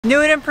New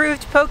and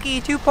improved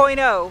Pokey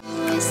 2.0.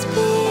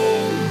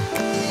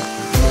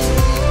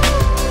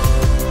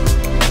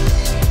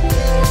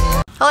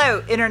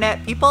 Hello,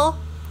 internet people.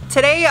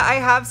 Today I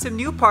have some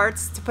new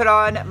parts to put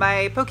on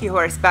my Pokey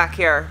horse back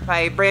here,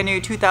 my brand new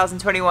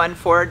 2021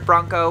 Ford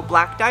Bronco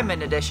Black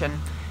Diamond Edition.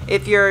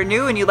 If you're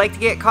new and you'd like to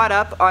get caught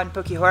up on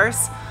Pokey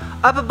horse,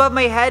 up above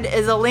my head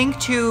is a link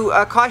to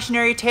a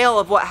cautionary tale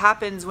of what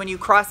happens when you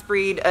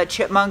crossbreed a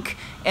chipmunk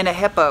and a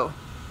hippo.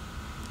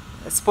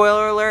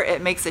 Spoiler alert, it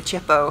makes a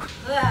chippo.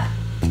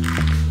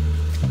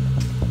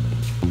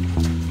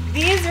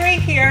 These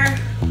right here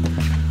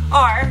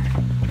are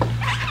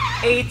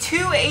a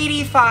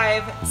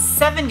 285,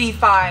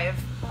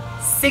 75,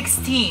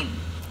 16.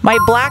 My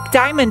Black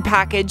Diamond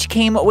package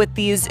came with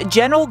these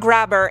General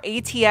Grabber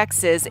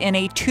ATXs in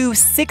a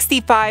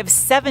 265,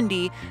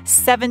 70,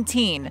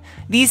 17.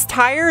 These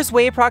tires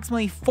weigh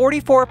approximately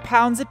 44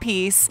 pounds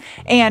apiece,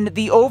 and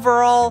the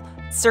overall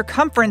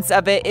circumference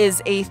of it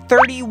is a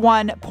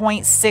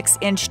 31.6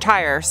 inch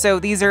tire. So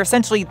these are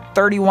essentially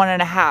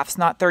 31.5s,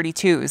 not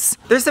 32s.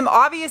 There's some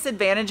obvious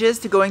advantages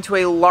to going to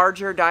a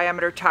larger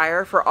diameter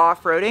tire for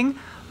off-roading,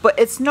 but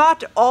it's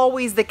not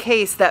always the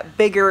case that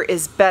bigger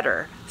is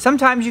better.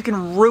 Sometimes you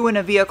can ruin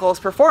a vehicle's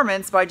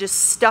performance by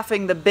just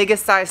stuffing the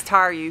biggest size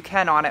tire you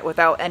can on it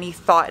without any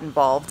thought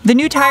involved. The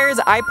new tires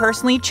I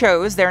personally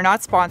chose, they're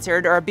not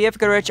sponsored, are BF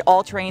Goodrich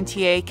All-Terrain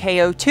TA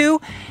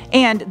KO2,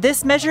 and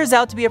this measures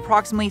out to be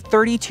approximately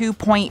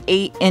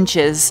 32.8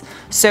 inches.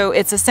 So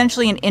it's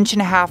essentially an inch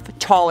and a half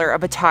taller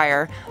of a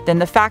tire than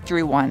the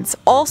factory ones.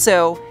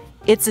 Also,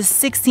 it's a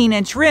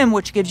 16-inch rim,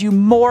 which gives you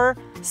more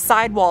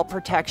sidewall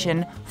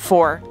protection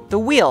for the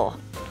wheel.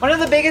 One of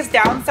the biggest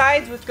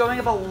downsides with going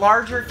up a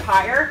larger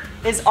tire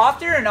is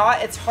often or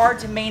not, it's hard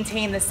to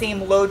maintain the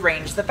same load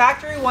range. The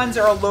factory ones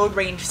are a load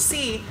range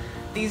C.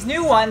 These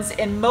new ones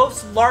in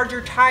most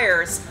larger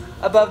tires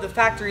above the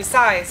factory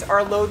size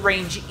are load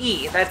range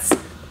E. That's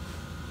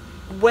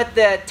what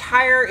the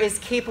tire is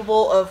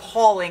capable of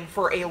hauling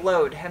for a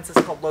load, hence it's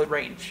called load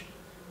range.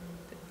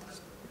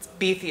 It's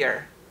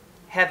beefier,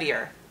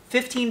 heavier,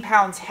 15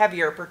 pounds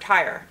heavier per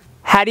tire.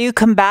 How do you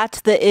combat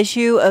the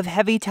issue of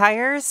heavy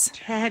tires?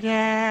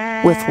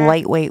 Ta-da! With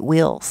lightweight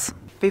wheels.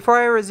 Before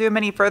I resume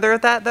any further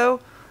with that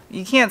though,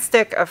 you can't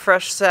stick a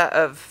fresh set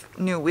of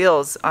new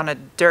wheels on a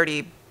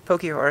dirty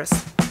Pokey horse.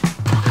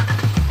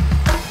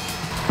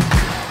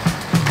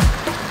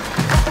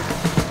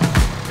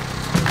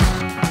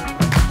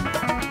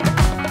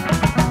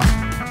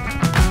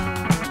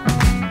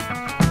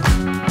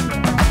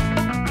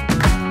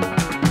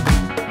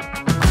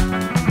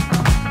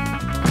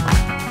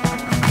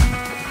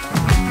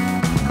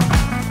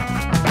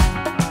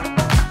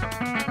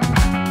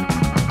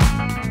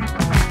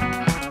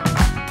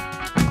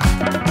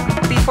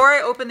 Before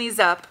I open these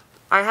up,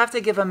 I have to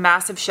give a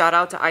massive shout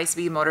out to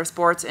ICB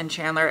Motorsports in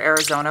Chandler,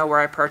 Arizona, where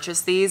I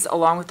purchased these,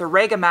 along with the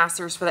Rega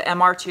Masters for the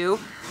MR2.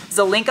 There's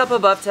a link up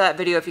above to that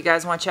video if you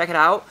guys want to check it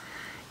out.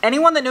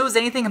 Anyone that knows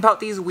anything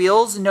about these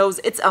wheels knows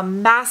it's a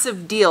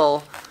massive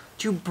deal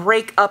to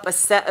break up a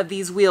set of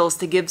these wheels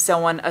to give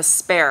someone a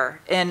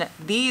spare. And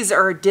these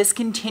are a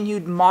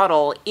discontinued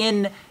model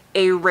in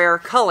a rare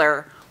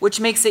color, which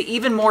makes it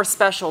even more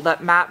special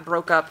that Matt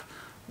broke up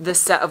this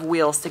set of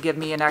wheels to give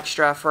me an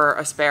extra for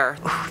a spare.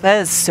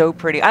 That is so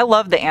pretty. I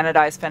love the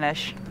anodized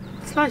finish.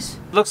 It's nice.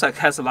 Looks like it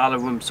has a lot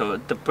of room, so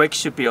the brakes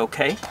should be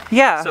okay.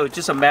 Yeah. So it's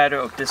just a matter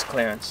of this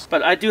clearance.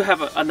 But I do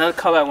have another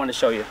color I want to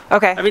show you.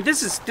 Okay. I mean,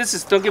 this is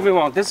don't get me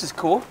wrong, this is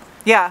cool.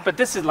 Yeah. But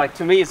this is like,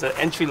 to me, is an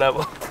entry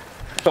level.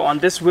 So on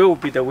this wheel will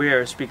be the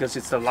rears because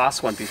it's the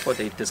last one before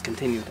they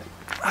discontinued it.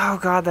 Oh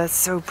God, that's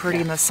so pretty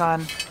in the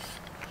sun.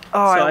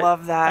 Oh, so I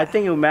love that. I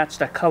think it will match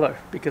that color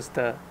because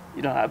the,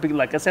 you know,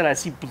 like I said, I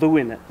see blue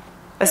in it.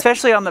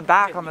 Especially on the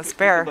back, on the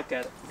spare. Look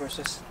at it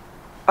versus.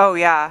 Oh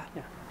yeah.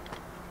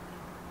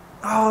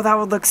 Oh, that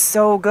would look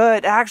so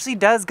good. It actually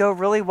does go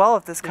really well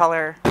with this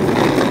color.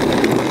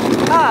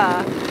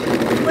 Ah,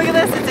 look at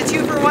this. It's a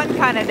 2-for-1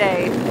 kind of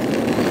day.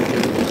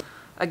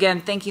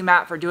 Again, thank you,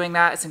 Matt, for doing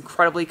that. It's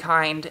incredibly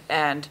kind,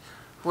 and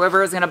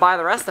whoever is going to buy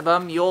the rest of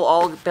them, you'll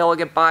all be able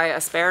to buy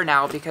a spare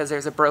now because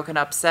there's a broken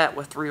up set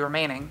with 3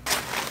 remaining.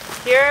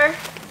 Here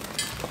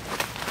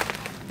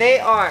they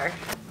are.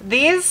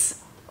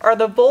 These are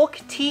the Volk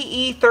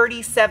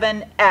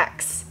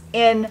TE37X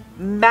in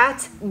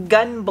matte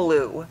gun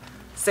blue.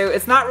 So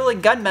it's not really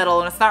gunmetal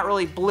and it's not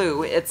really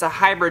blue. It's a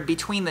hybrid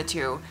between the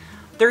two.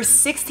 They're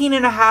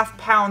 16.5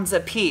 pounds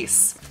a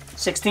piece.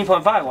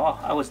 16.5. Wow,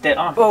 I was dead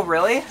on. Oh,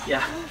 really?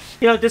 Yeah.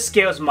 You know, this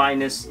scale is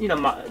minus,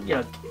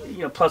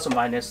 plus or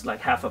minus like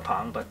half a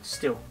pound, but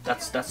still,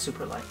 that's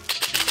super light.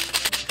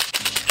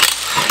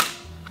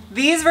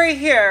 These right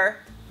here,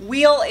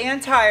 wheel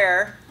and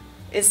tire,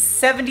 is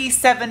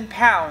 77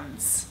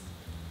 pounds.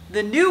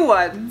 The new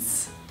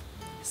ones,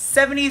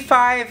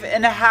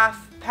 75.5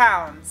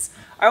 pounds.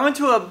 I went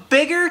to a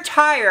bigger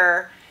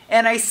tire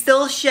and I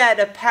still shed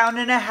 1.5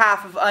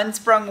 pounds of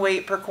unsprung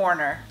weight per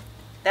corner.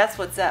 That's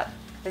what's up.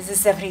 This is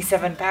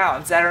 77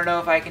 pounds. I don't know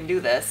if I can do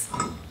this.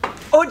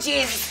 Oh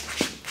jeez.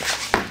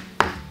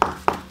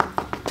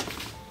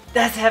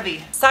 That's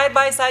heavy.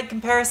 Side-by-side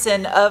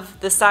comparison of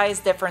the size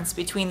difference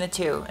between the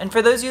two. And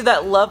for those of you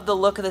that love the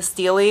look of the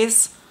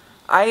Steelies,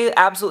 I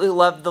absolutely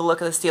love the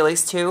look of the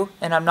Steelies too,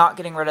 and I'm not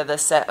getting rid of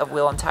this set of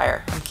wheel and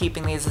tire. I'm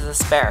keeping these as a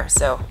spare,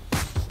 so.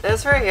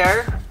 This right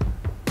here,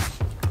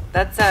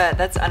 that's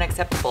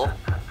unacceptable.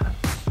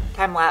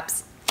 Time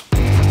lapse.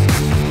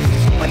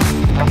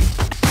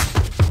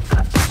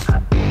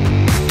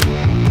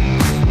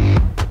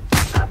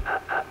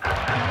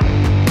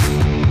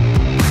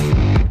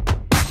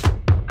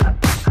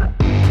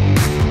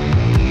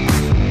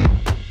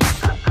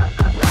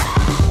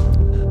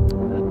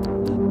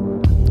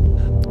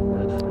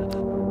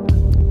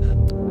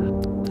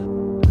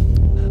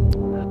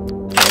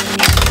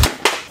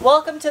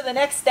 Welcome to the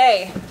next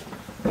day.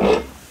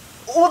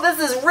 Oh, this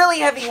is really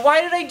heavy.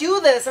 Why did I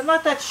do this? I'm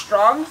not that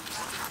strong.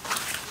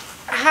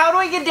 How do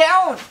I get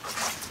down?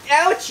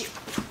 Ouch.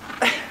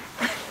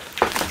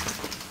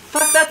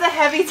 Fuck, that's a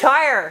heavy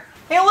tire.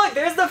 Hey, look,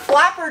 there's the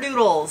flapper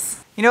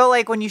doodles. You know,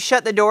 like when you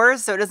shut the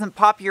doors so it doesn't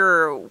pop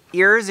your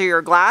ears or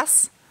your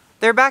glass?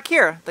 They're back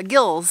here, the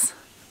gills.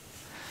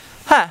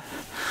 Huh.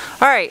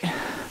 All right.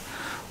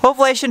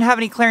 Hopefully I shouldn't have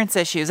any clearance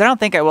issues. I don't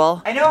think I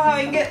will. I know how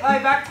I can get my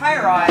back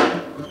tire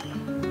on.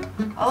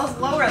 I'll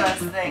just lower this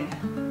thing.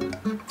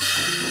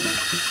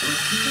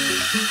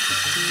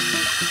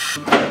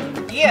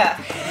 Yeah.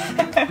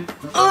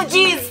 Oh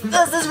geez,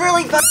 this is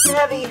really fucking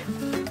heavy.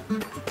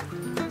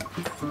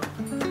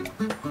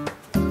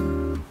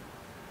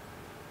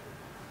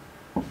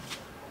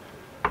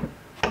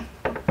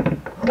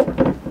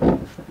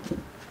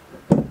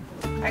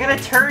 I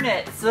gotta turn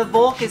it so the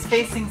bulk is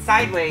facing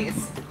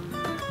sideways.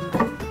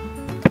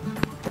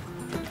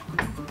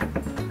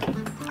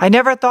 I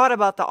never thought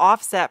about the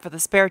offset for the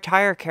spare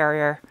tire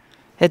carrier.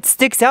 It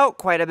sticks out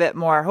quite a bit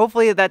more.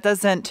 Hopefully that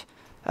doesn't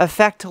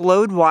affect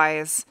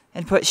load-wise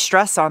and put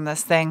stress on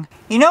this thing.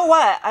 You know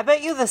what? I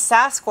bet you the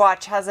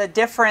Sasquatch has a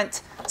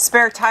different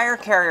spare tire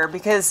carrier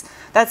because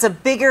that's a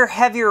bigger,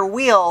 heavier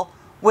wheel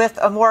with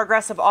a more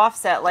aggressive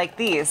offset like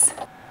these.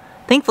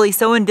 Thankfully,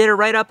 someone did a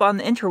write-up on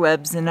the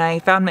interwebs and I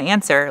found my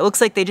answer. It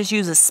looks like they just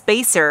use a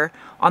spacer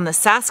on the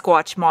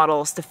Sasquatch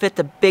models to fit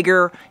the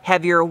bigger,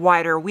 heavier,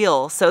 wider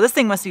wheel. So this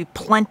thing must be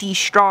plenty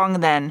strong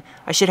then.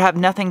 I should have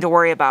nothing to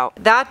worry about.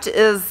 That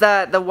is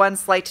the one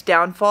slight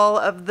downfall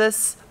of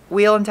this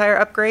wheel and tire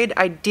upgrade.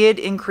 I did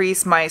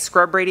increase my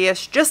scrub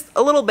radius just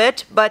a little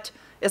bit, but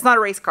it's not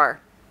a race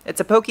car. It's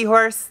a pokey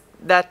horse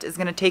that is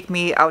gonna take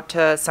me out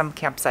to some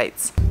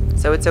campsites.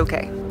 So it's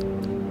okay.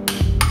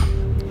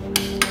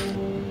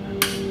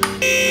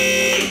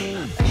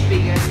 That should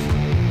be good.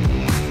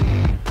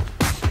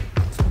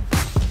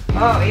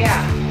 Oh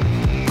yeah.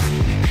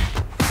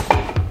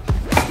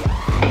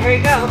 Here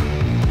you go.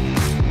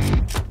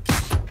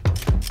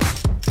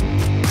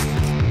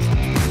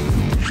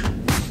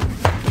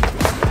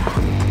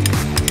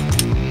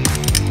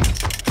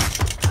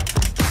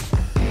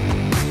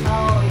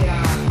 Oh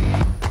yeah.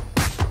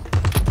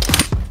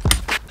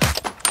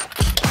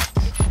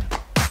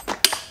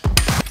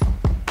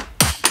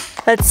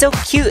 That's so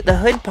cute. The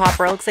hood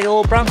popper looks like a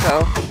little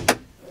Bronco.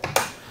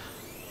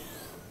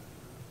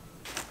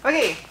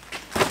 Okay.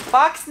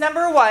 Box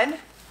number 1.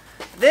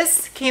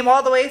 This came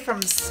all the way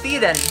from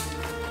Sweden.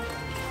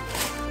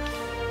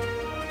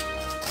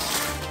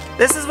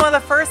 This is one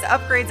of the first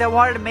upgrades I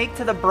wanted to make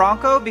to the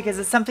Bronco because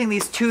it's something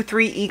these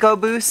 2.3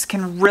 EcoBoosts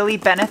can really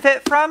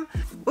benefit from.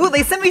 Ooh,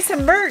 they sent me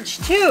some merch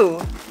too.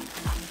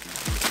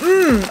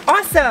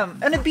 Awesome.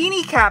 And a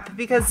beanie cap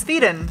because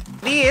Sweden.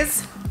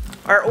 These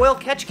are oil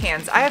catch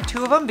cans. I have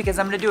 2 of them because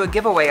I'm gonna do a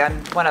giveaway on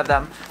one of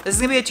them. This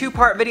is gonna be a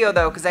 2-part video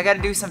though because I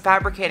gotta do some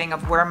fabricating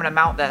of where I'm gonna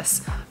mount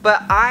this.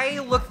 But I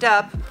looked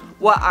up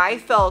what I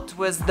felt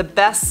was the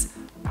best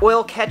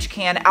oil catch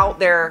can out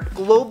there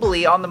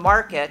globally on the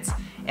market,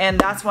 and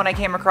that's when I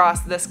came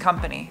across this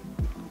company.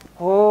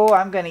 Oh,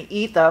 I'm gonna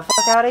eat the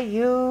fuck out of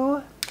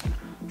you.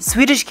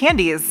 Swedish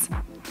candies.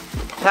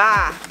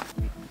 Ah,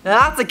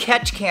 now that's a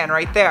catch can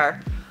right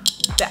there.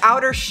 The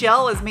outer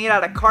shell is made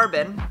out of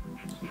carbon.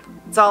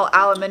 It's all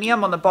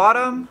aluminum on the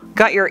bottom.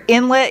 Got your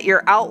inlet,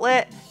 your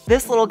outlet.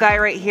 This little guy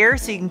right here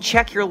so you can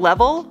check your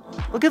level.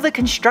 Look at the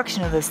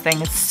construction of this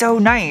thing. It's so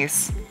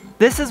nice.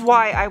 This is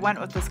why I went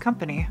with this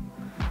company.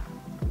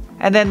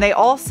 And then they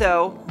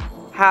also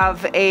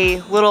have a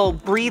little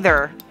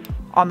breather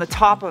on the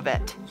top of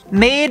it.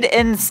 Made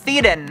in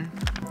Sweden.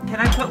 Can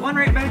I put one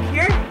right back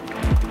here?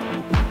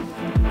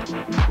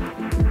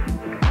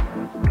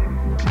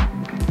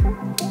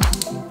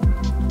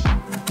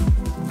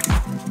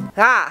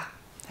 Ah.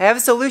 I have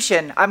a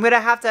solution. I'm gonna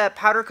have to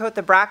powder coat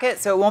the bracket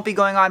so it won't be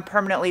going on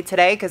permanently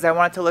today because I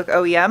want it to look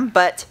OEM,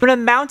 but I'm gonna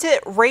mount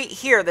it right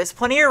here. There's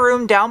plenty of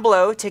room down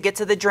below to get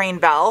to the drain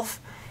valve.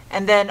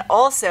 And then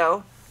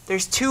also,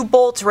 there's 2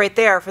 bolts right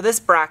there for this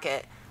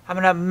bracket. I'm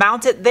gonna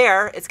mount it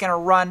there. It's gonna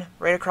run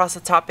right across the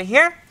top of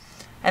here.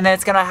 And then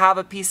it's gonna have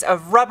a piece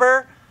of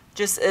rubber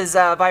just as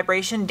a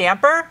vibration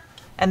damper,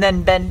 and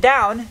then bend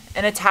down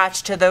and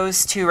attach to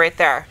those 2 right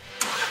there.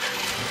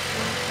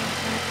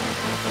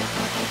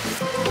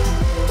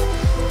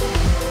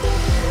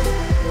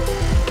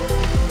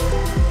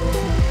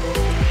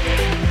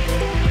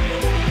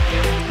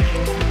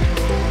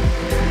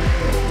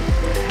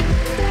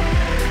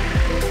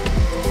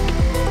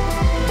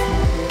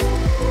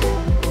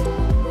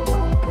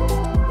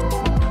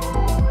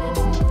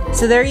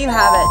 So there you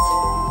have it.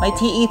 My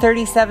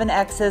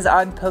TE37Xs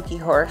on Pokey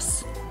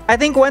Horse. I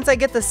think once I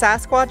get the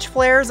Sasquatch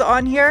flares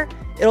on here,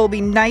 it'll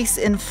be nice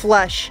and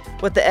flush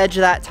with the edge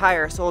of that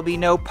tire, so it'll be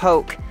no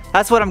poke.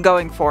 That's what I'm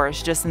going for,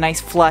 is just a nice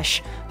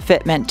flush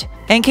fitment.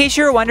 In case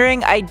you were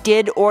wondering, I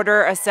did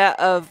order a set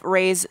of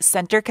Ray's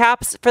center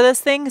caps for this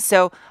thing,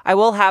 so I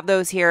will have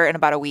those here in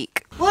about a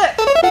week. Look!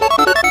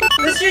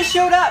 This just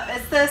showed up.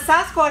 It's the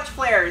Sasquatch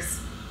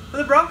flares for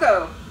the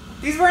Bronco.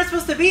 These weren't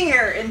supposed to be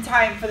here in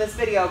time for this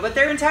video, but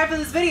they're in time for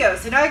this video,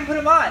 so now I can put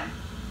them on.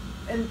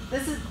 And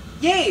this is,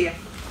 yay!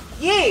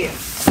 Yay!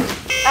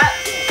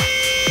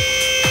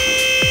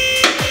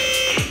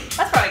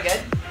 That's probably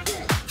good.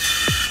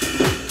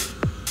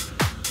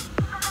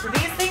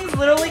 These things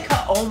literally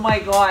come, oh my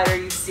god, are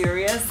you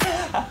serious?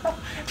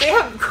 They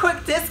have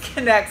quick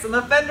disconnects on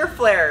the fender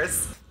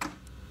flares.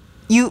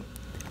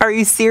 Are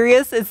you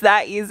serious? It's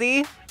that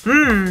easy?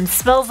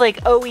 Smells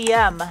like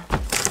OEM.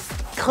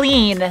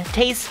 Clean,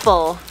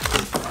 tasteful.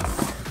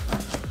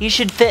 You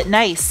should fit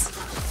nice.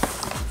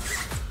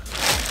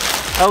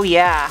 Oh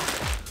yeah.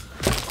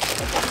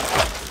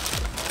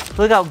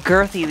 Look how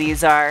girthy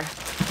these are.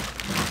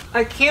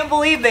 I can't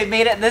believe they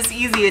made it this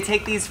easy to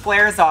take these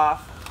flares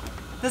off.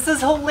 This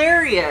is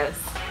hilarious.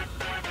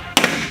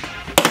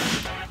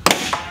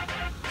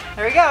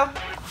 There we go.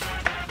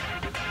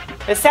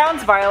 It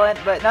sounds violent,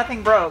 but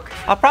nothing broke.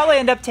 I'll probably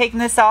end up taking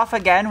this off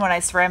again when I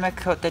ceramic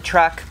coat the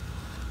truck.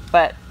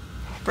 But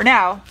for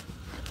now,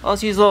 I'll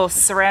just use a little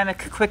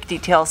ceramic quick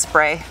detail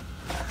spray.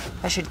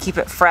 I should keep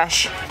it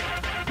fresh.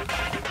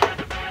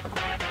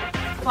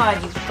 Come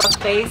on, you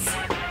fuckface.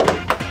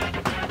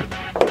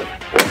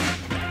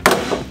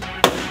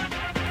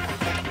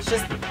 It's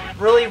just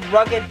really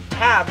rugged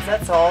tabs,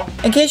 that's all.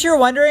 In case you're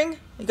wondering,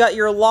 you got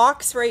your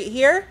locks right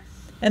here,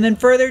 and then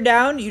further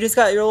down, you just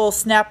got your little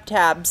snap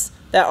tabs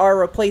that are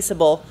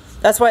replaceable.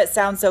 That's why it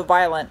sounds so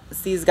violent.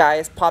 It's these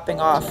guys popping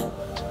off.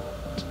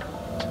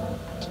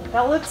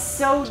 That looks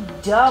so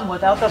dumb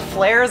without the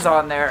flares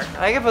on there.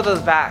 I can put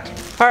those back.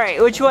 All right,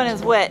 which one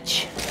is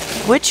which?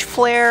 Which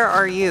flare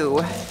are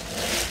you?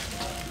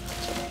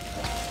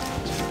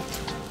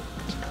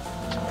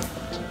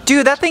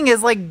 Dude, that thing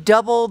is like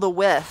double the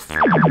width.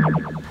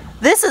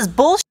 This is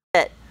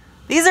bullshit.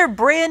 These are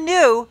brand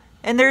new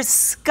and there's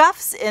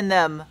scuffs in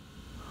them.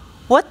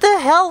 What the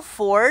hell,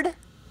 Ford?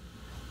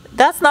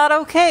 That's not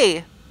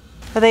okay.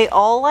 Are they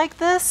all like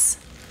this?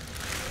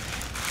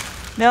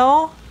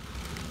 No?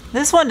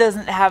 This one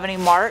doesn't have any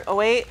mark. Oh,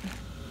 wait.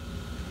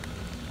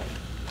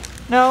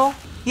 No.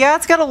 Yeah,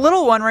 it's got a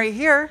little one right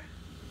here.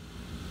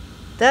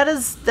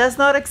 That's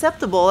not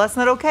acceptable. That's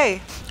not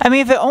okay. I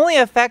mean, if it only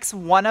affects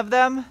one of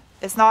them,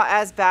 it's not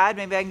as bad.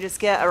 Maybe I can just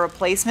get a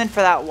replacement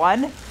for that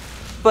one.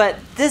 But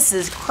this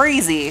is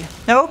crazy.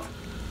 Nope.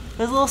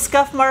 There's a little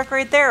scuff mark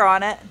right there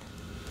on it.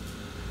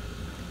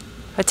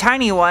 A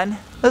tiny one.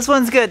 This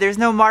one's good. There's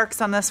no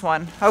marks on this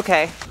one.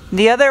 Okay.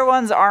 The other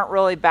ones aren't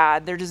really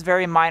bad. They're just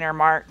very minor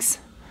marks.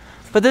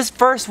 But this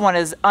first one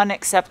is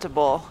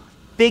unacceptable.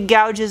 Big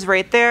gouges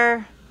right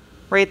there,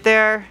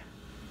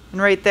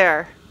 and right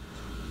there.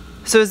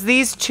 So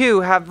these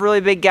two have really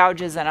big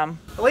gouges in them.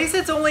 At least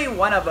it's only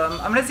one of them.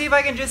 I'm gonna see if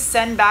I can just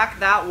send back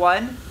that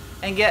one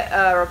and get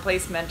a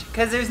replacement.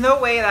 Because there's no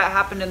way that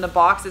happened in the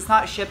box. It's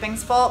not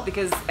shipping's fault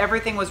because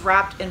everything was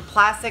wrapped in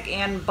plastic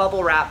and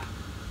bubble wrap.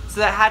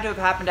 So that had to have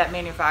happened at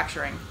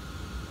manufacturing.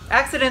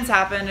 Accidents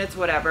happen, it's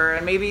whatever,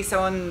 and maybe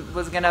someone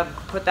was gonna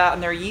put that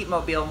in their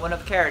Yeetmobile and wouldn't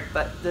have cared,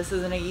 but this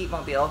isn't a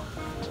Yeetmobile.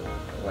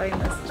 Lighten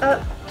this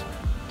up.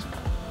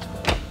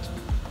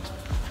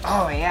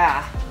 Oh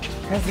yeah,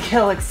 this is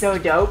gonna look so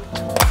dope.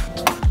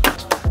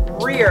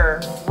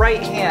 Rear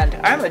right hand.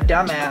 I'm a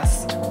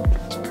dumbass.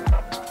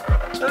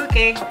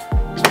 Okay.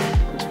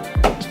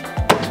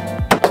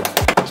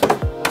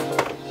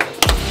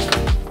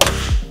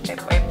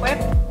 Whip.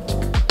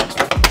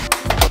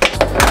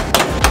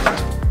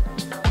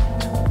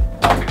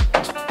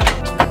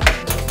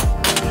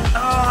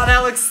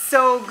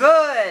 So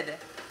good.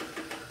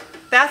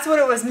 That's what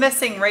it was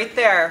missing right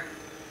there.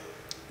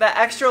 That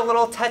extra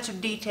little touch of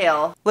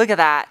detail. Look at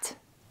that.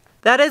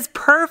 That is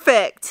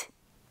perfect.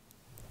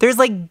 There's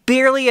like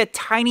barely a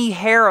tiny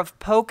hair of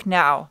poke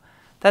now.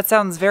 That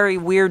sounds very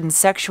weird and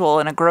sexual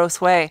in a gross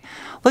way.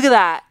 Look at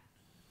that.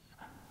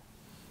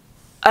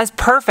 That's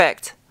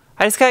perfect.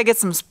 I just gotta get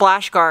some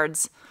splash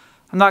guards.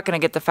 I'm not gonna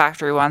get the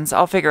factory ones.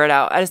 I'll figure it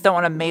out. I just don't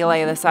want to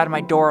melee the side of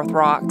my door with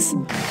rocks.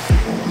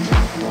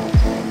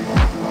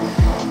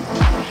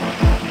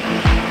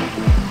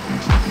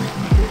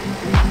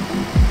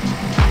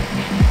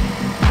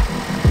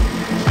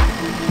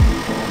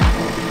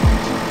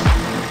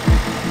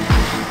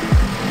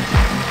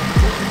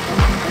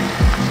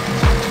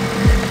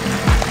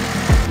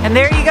 And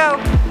there you go,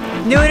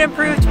 new and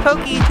improved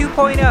Pokey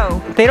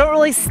 2.0. They don't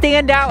really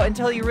stand out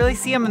until you really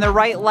see them in the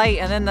right light,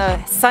 and then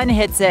the sun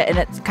hits it and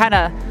it kind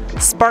of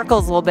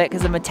sparkles a little bit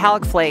because of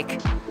metallic flake.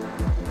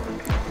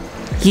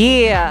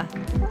 Yeah.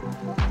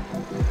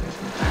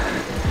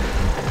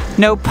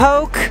 No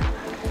poke.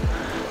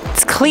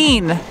 It's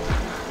clean.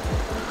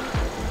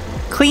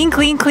 Clean,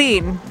 clean,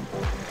 clean.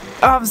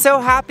 Oh, I'm so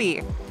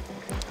happy.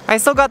 I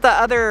still got the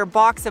other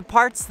box of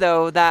parts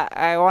though that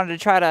I wanted to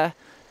try to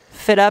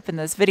fit up in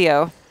this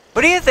video.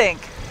 What do you think?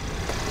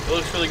 It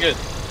looks really good.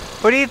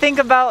 What do you think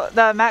about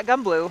the matte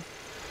gun blue?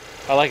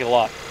 I like it a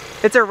lot.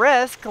 It's a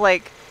risk,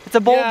 like it's a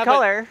bold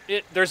color.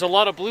 There's a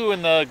lot of blue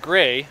in the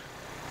gray,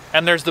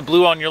 and there's the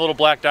blue on your little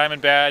black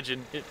diamond badge,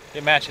 and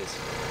it matches.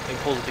 It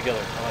pulls it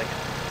together. I like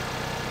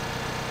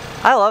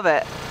it. I love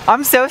it.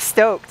 I'm so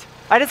stoked.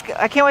 I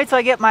can't wait till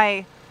I get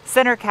my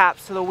center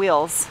caps for the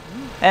wheels,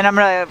 and I'm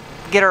gonna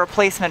get a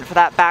replacement for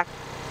that back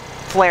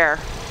flare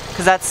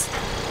because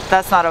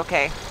that's not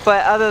okay.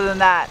 But other than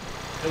that,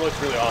 it looks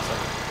really awesome.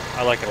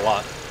 I like it a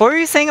lot. What were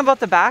you saying about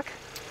the back?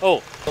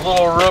 Oh, the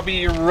little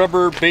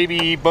rubber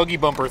baby buggy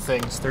bumper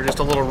things. They're just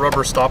a little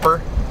rubber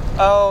stopper.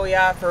 Oh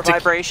yeah, for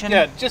vibration.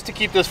 Yeah, just to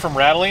keep this from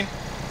rattling,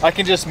 I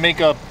can just make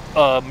a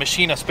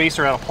machine a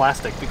spacer out of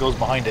plastic that goes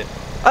behind it.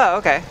 Oh,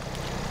 okay.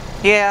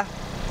 Yeah,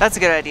 that's a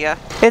good idea.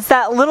 It's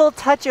that little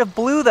touch of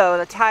blue though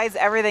that ties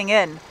everything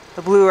in.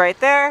 The blue right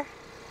there,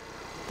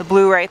 the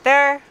blue right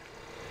there,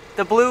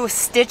 the blue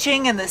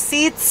stitching in the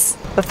seats,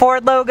 the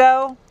Ford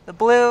logo, the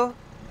blue,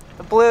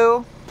 the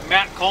blue.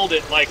 Matt called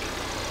it like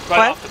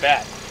right off the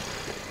bat.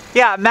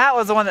 Yeah, Matt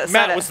was the one that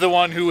said it. Matt was the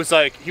one who was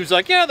like,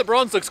 yeah, the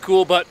bronze looks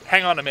cool, but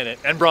hang on a minute,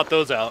 and brought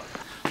those out.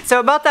 So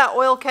about that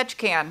oil catch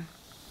can,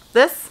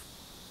 this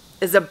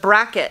is a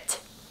bracket.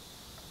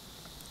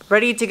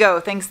 Ready to go,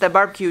 thanks to the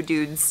barbecue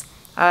dudes.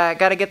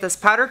 Gotta get this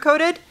powder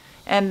coated,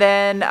 and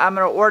then I'm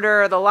gonna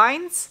order the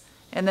lines.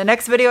 In the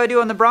next video I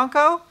do on the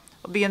Bronco,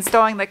 I'll be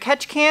installing the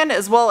catch can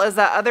as well as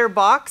that other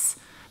box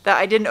that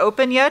I didn't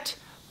open yet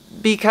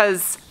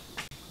because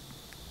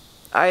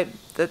I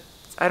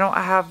don't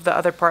have the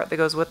other part that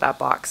goes with that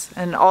box.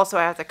 And also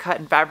I have to cut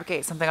and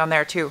fabricate something on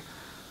there too.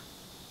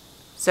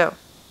 So,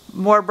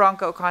 more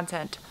Bronco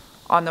content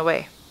on the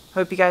way.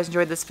 Hope you guys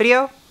enjoyed this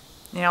video,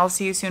 and I'll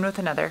see you soon with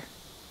another.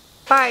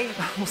 Bye.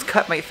 I almost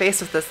cut my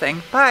face with this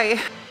thing. Bye.